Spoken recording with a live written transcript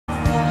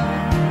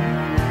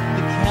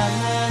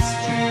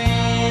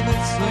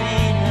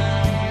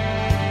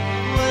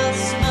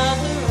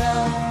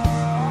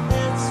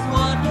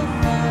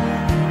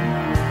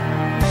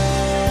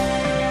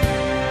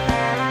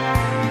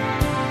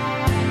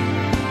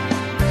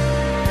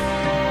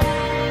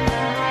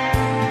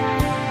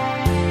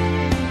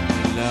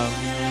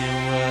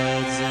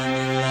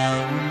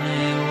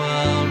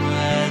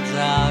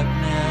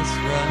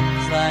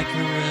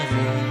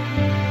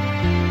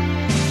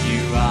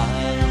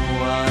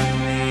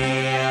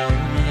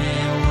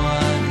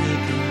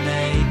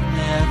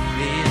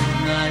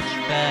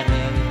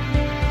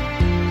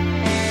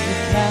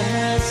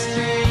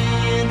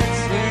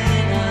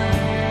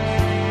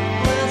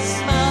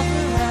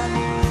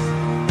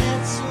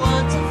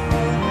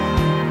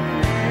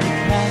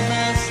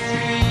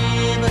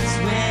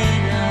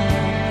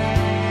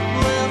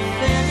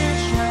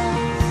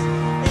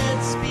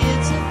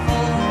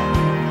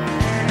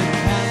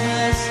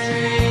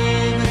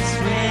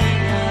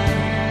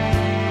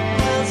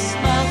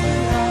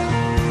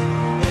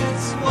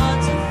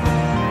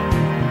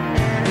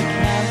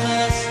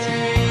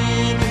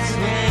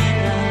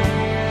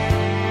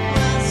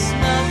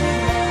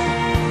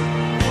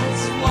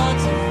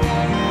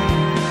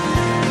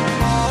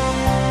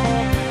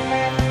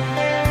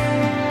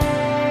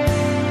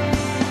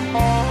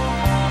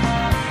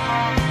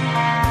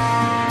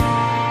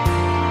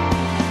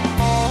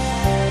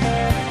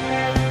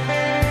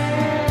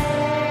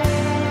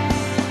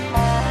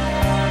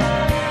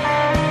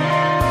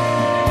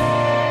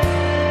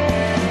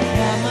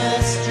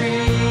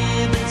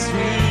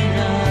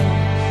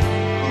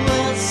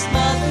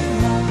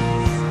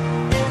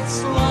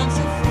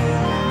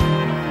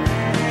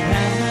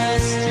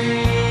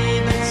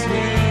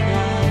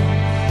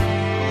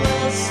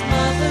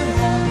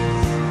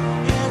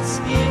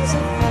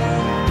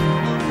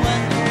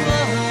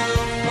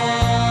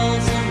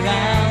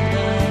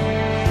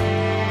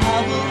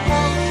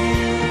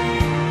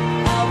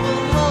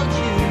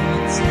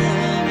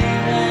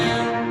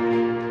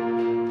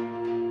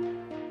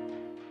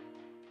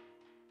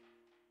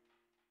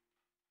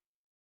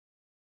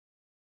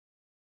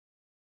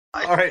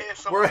I All right, hear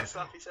some of the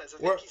stuff he says. I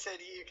think he said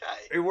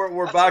UK.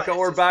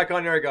 We're back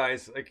on there,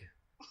 guys. Like,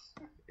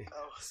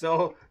 Oh.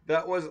 so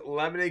that was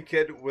Lemonade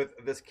Kid with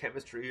this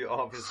chemistry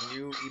of his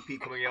new EP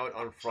coming out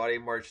on Friday,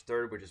 March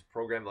 3rd, which is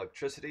Programmed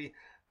Electricity.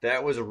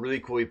 That was a really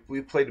cool.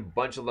 We played a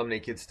bunch of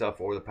Lemonade Kid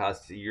stuff over the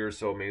past year or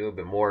so, maybe a little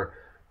bit more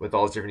with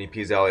all his different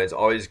EPs out. It's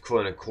always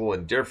cool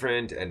and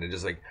different, and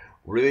just like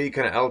really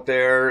kind of out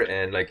there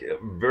and like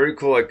very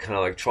cool, like kind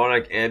of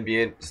electronic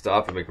ambient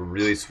stuff, and like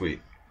really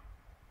sweet.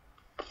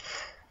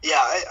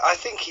 Yeah, I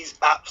think he's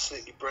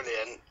absolutely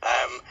brilliant.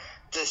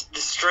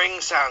 The string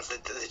sounds, the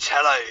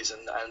cellos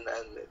and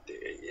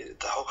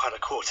the whole kind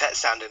of quartet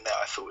sound in there,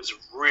 I thought was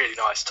a really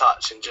nice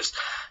touch, and just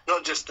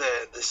not just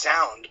the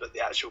sound, but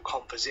the actual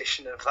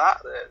composition of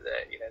that.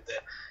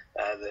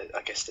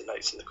 I guess the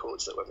notes and the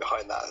chords that went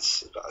behind that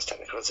is about as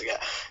technical as I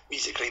get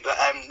musically, but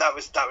that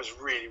was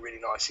really, really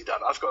nicely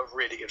done. I've got a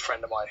really good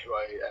friend of mine who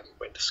I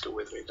went to school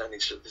with. We've known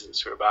each other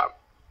since we were about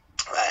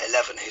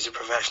 11. He's a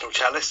professional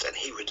cellist, and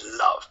he would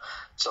love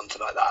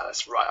something like that.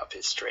 That's right up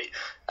his street.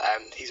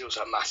 He's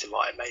also a massive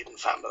Iron Maiden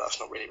fan, but that's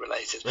not really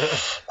related. That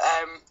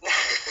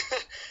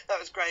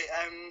was great.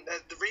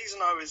 The reason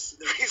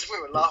we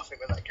were laughing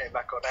when that came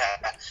back on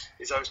air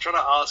is I was trying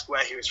to ask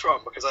where he was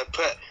from, because I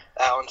put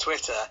on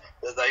Twitter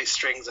that those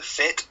strings are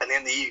fit, and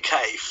in the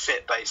UK,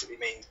 fit basically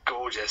means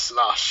gorgeous,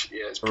 lush.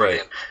 Yeah, it's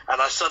brilliant. Right.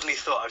 And I suddenly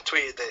thought, I've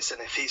tweeted this,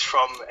 and if he's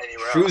from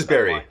anywhere else,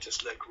 that might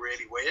just look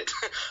really weird.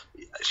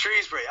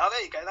 Shrewsbury. Oh,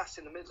 there you go. That's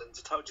in the Midlands.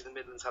 I told you the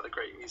Midlands had a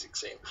great music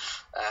scene.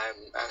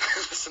 And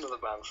that's another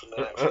band from the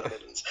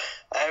Midlands.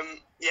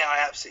 Yeah,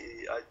 I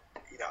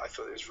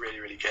thought it was really,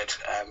 really good.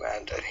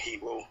 And he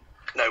will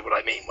know what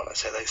I mean when I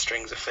say those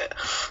strings are fit,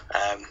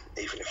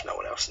 even if no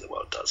one else in the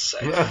world does. So,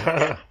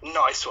 yeah,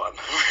 nice one.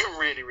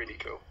 Really, really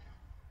cool.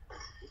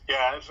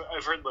 Yeah,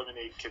 I've heard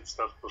Lemonade Kid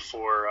stuff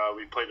before.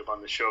 We played them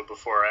on the show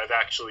before. I've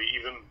actually,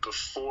 even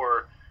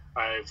before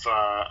I've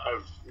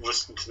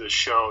listened to the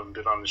show and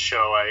been on the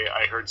show,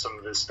 I heard some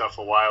of his stuff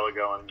a while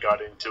ago and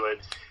got into it,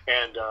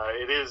 and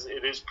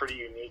it is pretty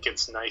unique.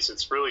 It's nice.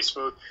 It's really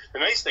smooth. The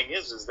nice thing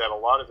is that a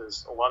lot of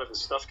his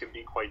stuff can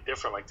be quite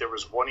different. Like there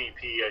was one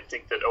EP I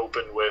think that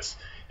opened with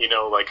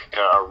like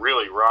a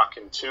really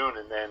rockin' tune,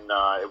 and then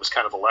it was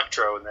kind of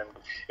electro, and then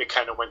it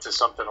kind of went to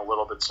something a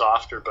little bit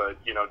softer, but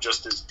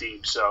just as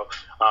deep. So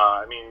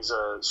I mean, he's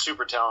a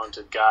super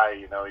talented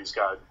guy. He's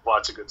got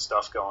lots of good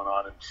stuff going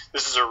on, and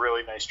this is a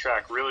really nice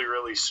track. Really,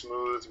 really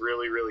smooth.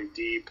 Really, really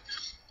deep.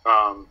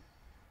 A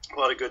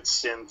lot of good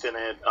synth in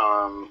it.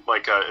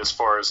 As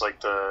far as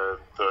like the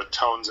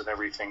tones and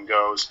everything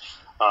goes.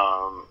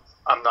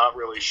 I'm not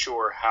really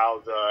sure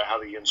how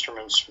the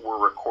instruments were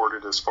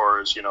recorded, as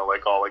far as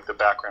like all like the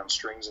background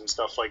strings and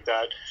stuff like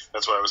that.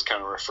 That's why I was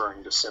kind of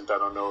referring to synth. I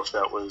don't know if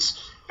it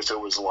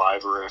was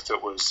live or if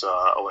it was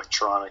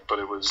electronic, but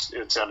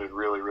it sounded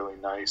really, really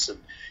nice, and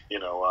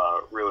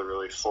really,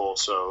 really full.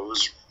 So it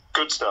was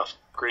good stuff,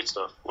 great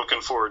stuff.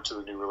 Looking forward to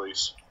the new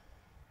release.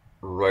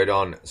 Right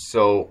on.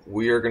 So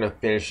we are gonna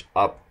finish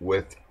up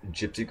with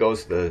Gypsy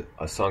Ghost,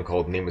 a song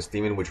called Nameless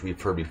Demon, which we've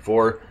heard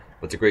before.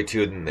 It's a great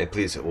tune. They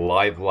played it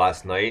live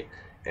last night,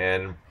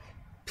 and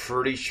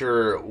pretty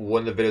sure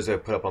one of the videos I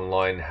put up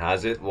online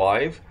has it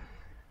live,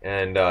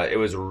 and it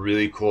was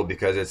really cool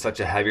because it's such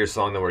a heavier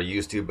song than we're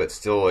used to, but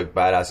still like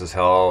badass as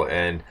hell,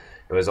 and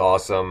it was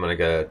awesome.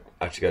 And I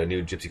actually got a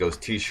new Gypsy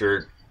Ghost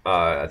t-shirt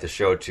at the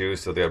show too,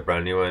 so they got a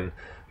brand new one.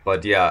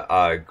 But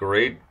yeah,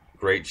 great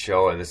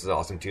show, and this is an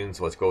awesome tune.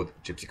 So let's go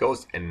with Gypsy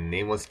Ghost and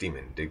Nameless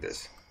Demon. Dig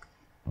this.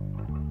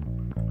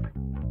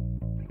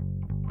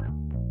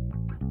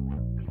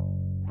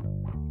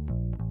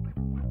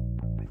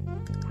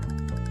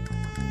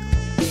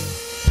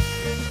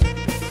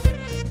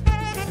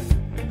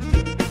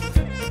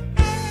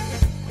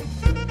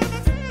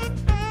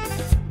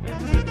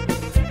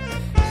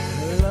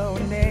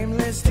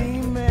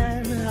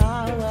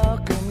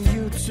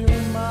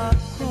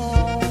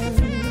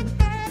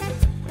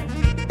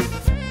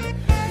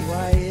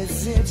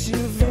 You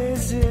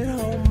visit,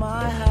 oh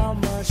my, how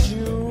much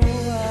you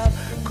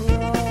have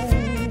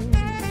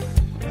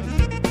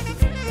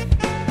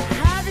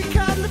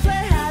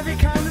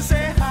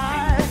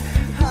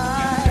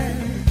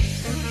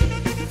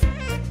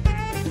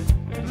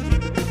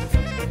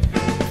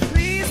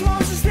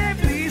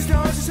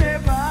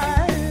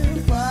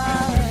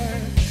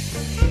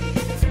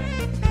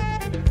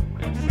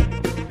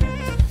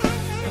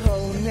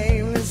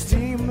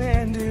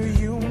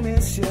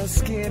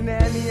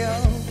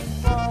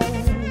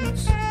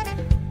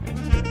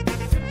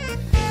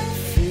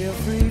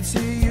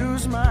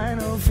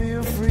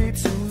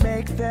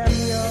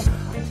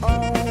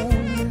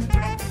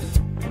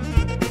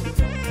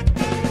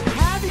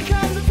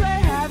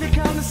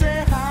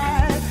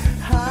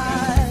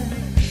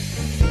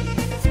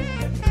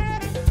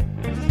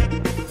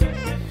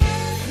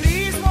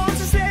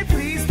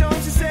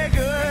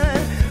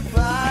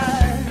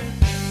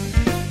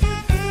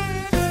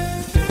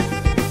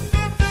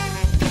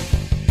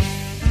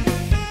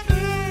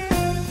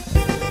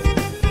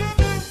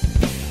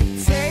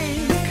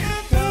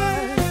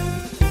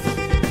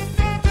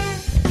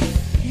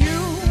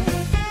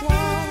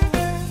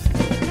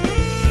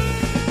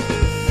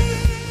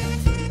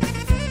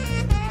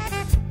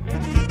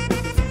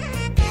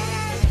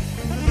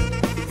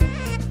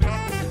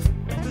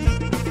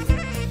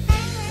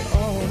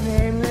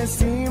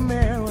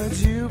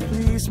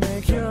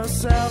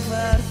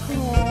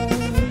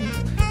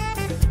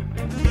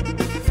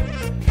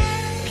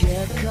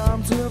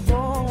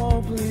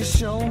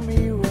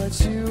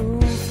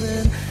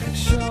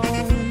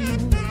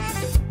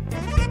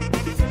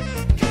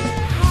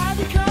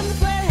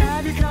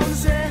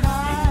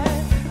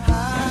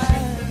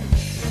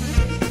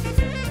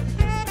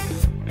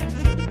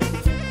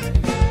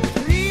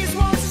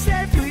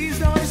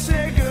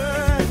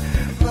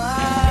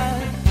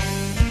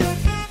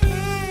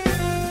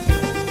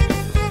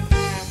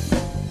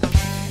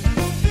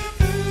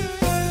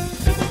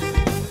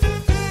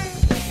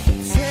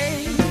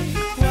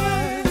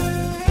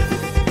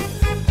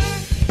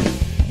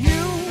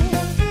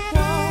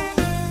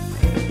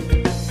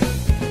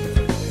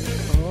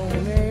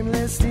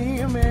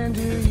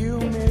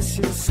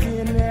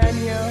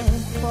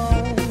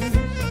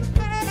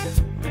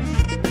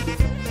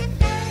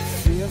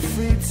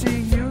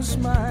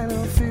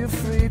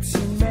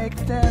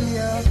stand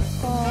your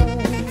home.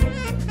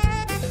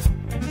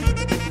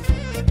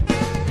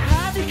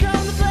 Have you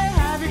come to play?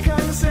 Have you come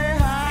to say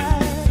hi?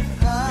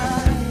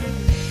 Hi.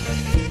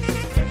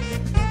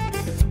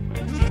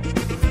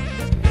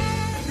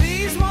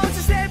 Please won't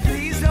you stay?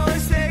 Please don't you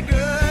stay good.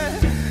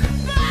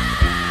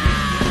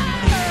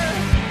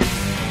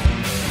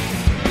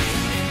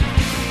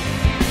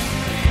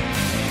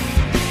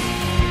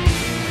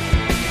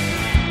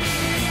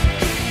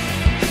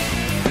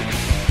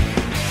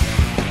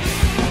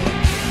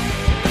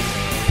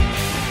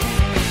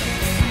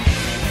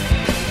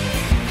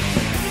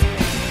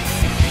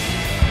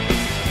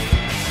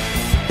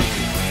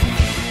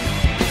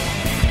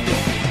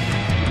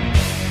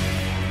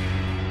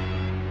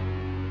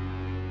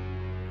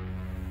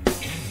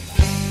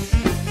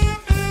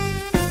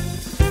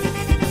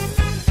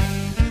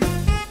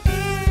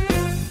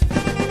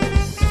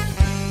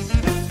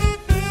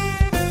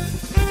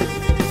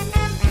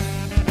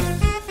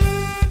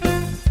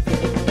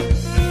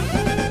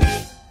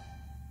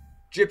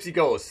 Gypsy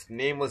Ghost,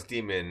 Nameless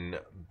Demon,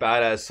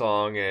 badass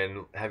song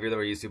and heavier than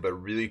we're used to, but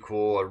really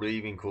cool, a really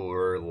even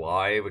cooler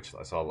live, which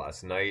I saw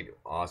last night.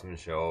 Awesome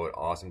show,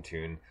 awesome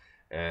tune,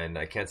 and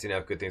I can't say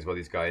enough good things about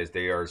these guys.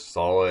 They are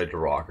solid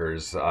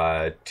rockers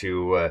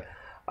to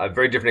a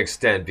very different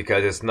extent,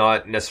 because it's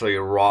not necessarily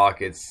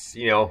rock, it's,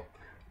 you know,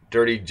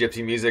 dirty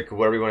gypsy music,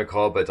 whatever you want to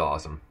call it, but it's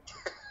awesome.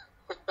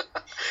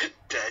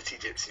 Dirty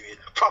gypsy music.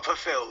 Proper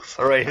filth.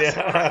 All right, That's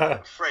yeah.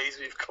 a phrase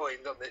we've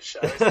coined on this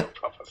show. It's not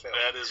proper filth.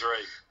 That is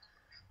right.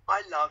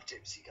 I love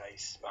Gypsy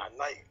Ghosts, man.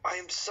 Like, I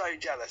am so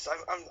jealous.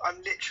 I'm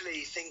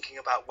literally thinking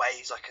about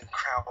ways I can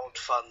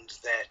crowdfund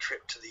their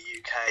trip to the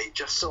UK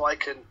just so I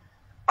can.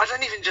 I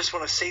don't even just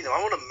want to see them.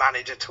 I want to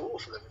manage a tour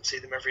for them and see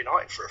them every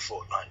night for a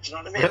fortnight. Do you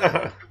know what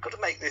I mean? We've got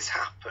to make this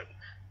happen.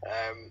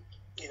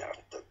 You know,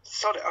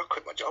 sod it. I'll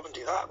quit my job and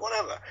do that.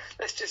 Whatever.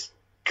 Let's just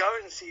go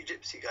and see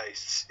Gypsy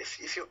Ghosts.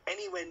 If you're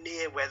anywhere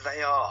near where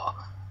they are,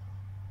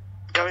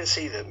 go and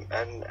see them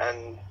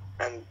and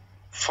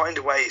find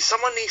a way.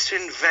 Someone needs to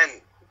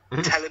invent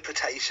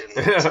teleportation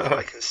so that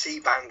I can see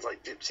bands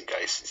like Gypsy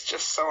Ghosts. It's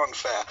just so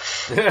unfair.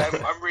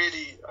 I'm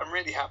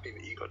really happy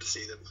that you got to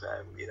see them.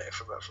 You know,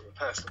 from a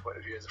personal point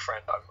of view, as a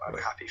friend, I'm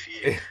happy for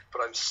you,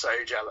 but I'm so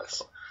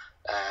jealous.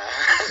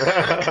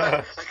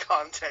 I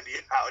can't tell you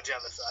how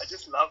jealous. I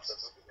just love them.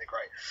 I think they're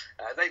great.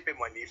 They've been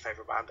my new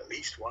favourite band at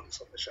least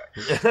once on the show,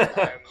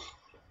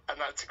 and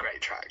that's a great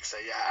track. So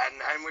yeah,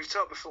 and we've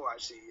talked before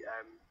actually.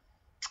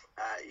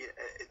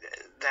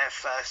 Their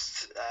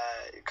first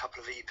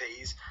couple of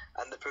EPs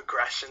and the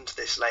progression to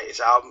this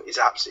latest album is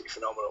absolutely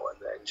phenomenal, and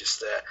then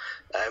just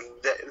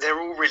they're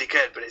all really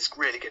good, but it's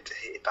really good to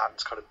hear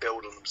bands kind of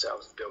build on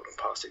themselves and build on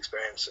past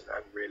experience and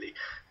really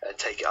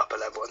take it up a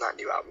level, and that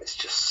new album is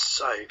just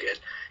so good.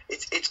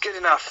 It's good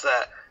enough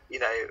that, you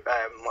know,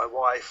 my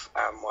wife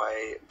and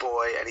my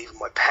boy and even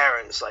my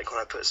parents, like when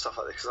I put stuff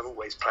like this, because I'm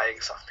always playing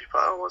stuff, people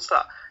are, oh, what's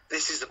that?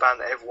 This is the band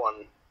that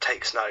everyone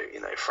takes note,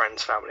 you know,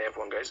 friends, family,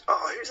 everyone goes,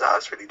 oh, who's that?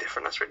 That's really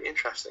different, that's really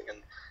interesting,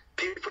 and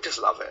people just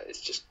love it. It's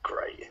just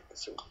great.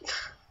 It's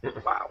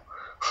wow.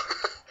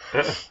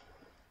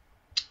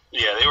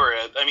 Yeah,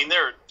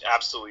 they're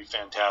absolutely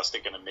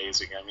fantastic and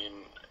amazing. I mean,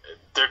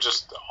 they're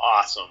just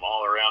awesome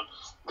all around.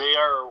 They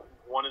are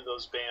one of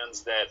those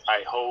bands that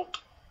I hope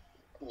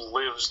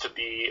lives to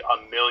be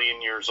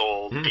 1,000,000 years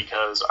old,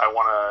 because I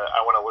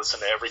want to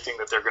listen to everything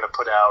that they're going to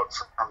put out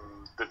from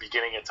the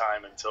beginning of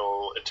time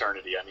until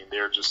eternity. I mean,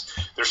 they're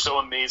so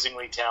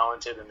amazingly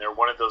talented, and they're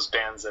one of those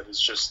bands that is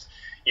just,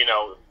 you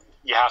know,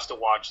 you have to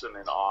watch them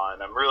in awe.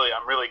 And I'm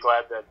really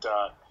glad that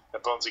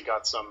Bonesy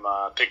got some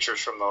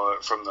pictures from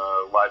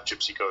the live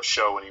Gypsy Ghost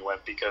show when he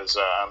went, because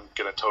I'm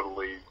gonna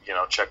totally, you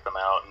know, check them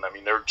out. And I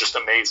mean, they're just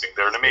amazing.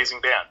 They're an amazing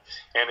band.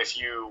 And if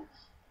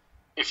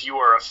you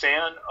are a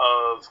fan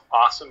of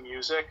awesome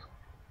music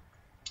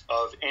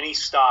of any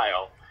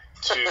style,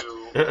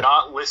 to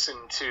not listen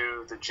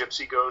to the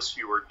Gypsy Ghosts,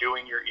 you are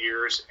doing your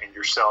ears and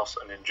yourself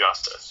an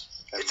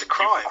injustice. And it's a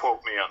crime. You can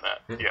quote me on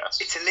that. Yes.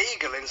 It's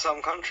illegal in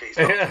some countries,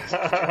 not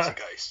Gypsy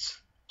Ghosts.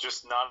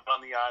 Just not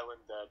on the island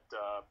that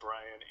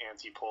Brian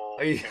Antipole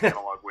and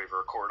Analog Wave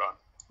record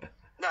on.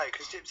 No,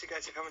 because Gypsy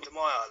Ghosts are coming to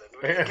my island.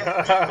 We're going to get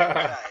them to the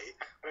UK.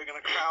 We're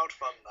going to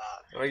crowdfund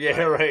that. Oh,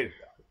 yeah, right.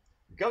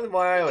 Come to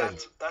my island.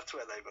 That's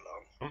where they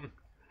belong.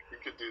 We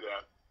could do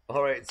that.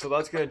 All right, so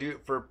that's going to do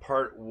it for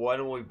part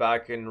one. We'll be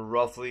back in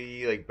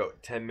roughly like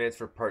about 10 minutes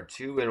for part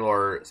two, and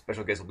our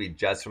special guest will be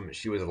Jess from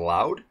She Was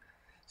Loud.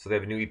 So they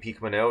have a new EP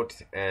coming out,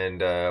 and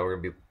we're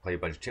going to be playing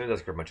a bunch of tunes,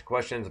 ask her a bunch of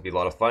questions. It'll be a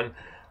lot of fun.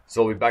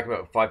 So we'll be back in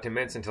about 5-10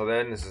 minutes. Until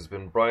then, this has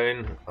been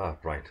Brian,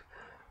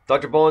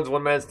 Dr. Bones,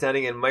 One Man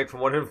Standing, and Mike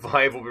from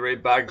 1-in-5. We'll be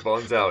right back.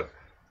 Bones out.